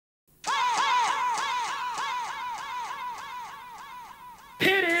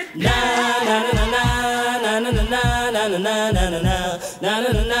na na na na na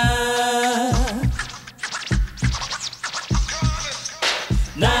na na.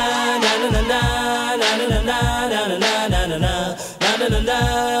 Na na na na na na na na na na na na na na na na.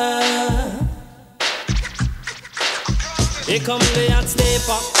 Here come the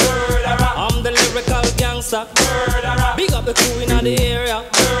Hotstepper. I'm the lyrical gangster. Big up the crew in the area.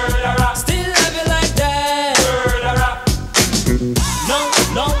 Still love you like that. No,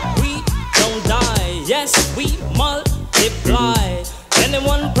 no, we don't die. Yes, we multiply.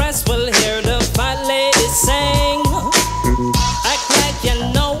 Anyone press will hear the fat lady sing. Act like you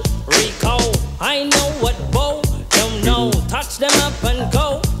know Rico. I know what Bo don't know. Touch them up and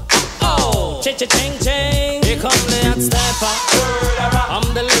go. Oh, cha-cha-ching ching. Here come the Hotstepper.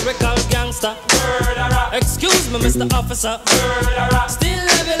 I'm the lyrical gangster. Excuse me, Mr. Officer. Still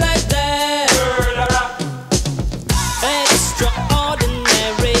love you like that.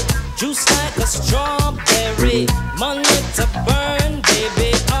 Extraordinary, juice like a strawberry. Money to burn,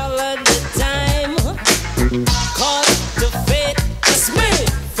 baby, all of the time. Cut to fit, it's me.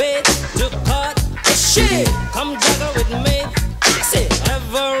 Fit to cut the shit. Come juggle with me, fix it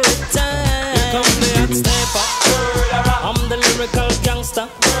every time. Here come the Hotstepper. I'm the lyrical gangster.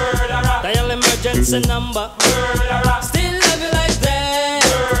 Dial emergency number. Still love you like that.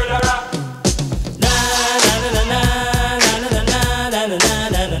 Na na na na na na na na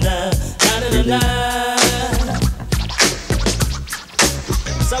na na na na na.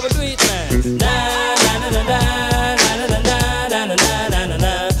 So we do it, man. Na na na na na na na na na na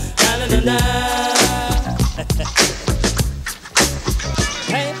na na na na.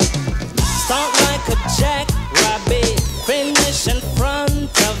 Hey, start like a jackrabbit, finish in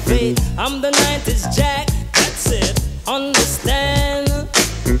front of it. I'm the 90s Jack, that's it. Understand?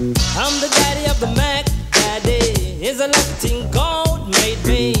 I'm the daddy of the Mac. Daddy is a Latin gold made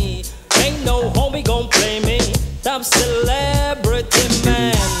me. Ain't no homie gon' play me. Top celebrity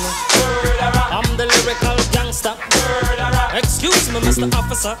man. I'm the lyrical gangster. Excuse me, Mr.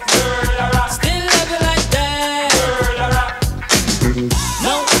 Officer. Still love you like that.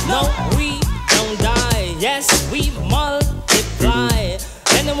 No, no, we don't die. Yes, we multiply.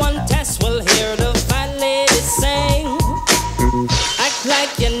 Anyone test will hear the fat lady sing. Act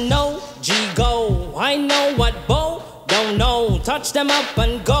like you know G-Go. I know what Bo don't know. Touch them up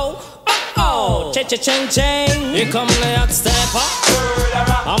and go. Oh, cha-cha-ching-ching. Here come the Hotstepper.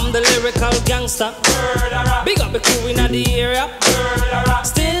 I'm the lyrical gangster. Big up the crew in the area.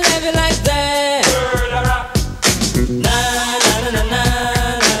 Still love you like that. Na na na na na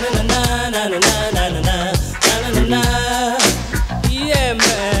na na na na na na na na. Yeah,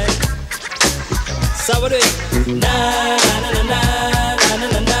 man. So we do it. Na na na na na na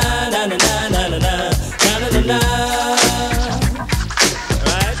na na na na na na na.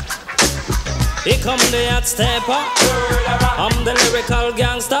 Right. Here come the Hotstepper. I'm the lyrical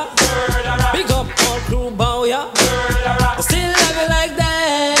gangster. Big up all crew bow ya. Still love you like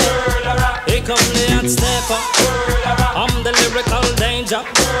that. Here come the Hotstepper. I'm the lyrical danger.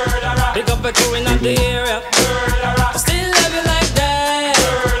 Big up the crew in the area. Still love you like that.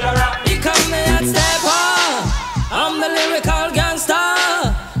 Here come the Hotstepper. I'm the lyrical gangster.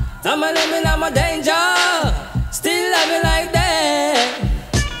 I'm a living, I'm a danger. Still love you like that.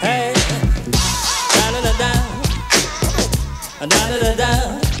 Hey, da da da da, da da da da,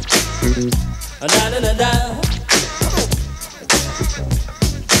 da da da da.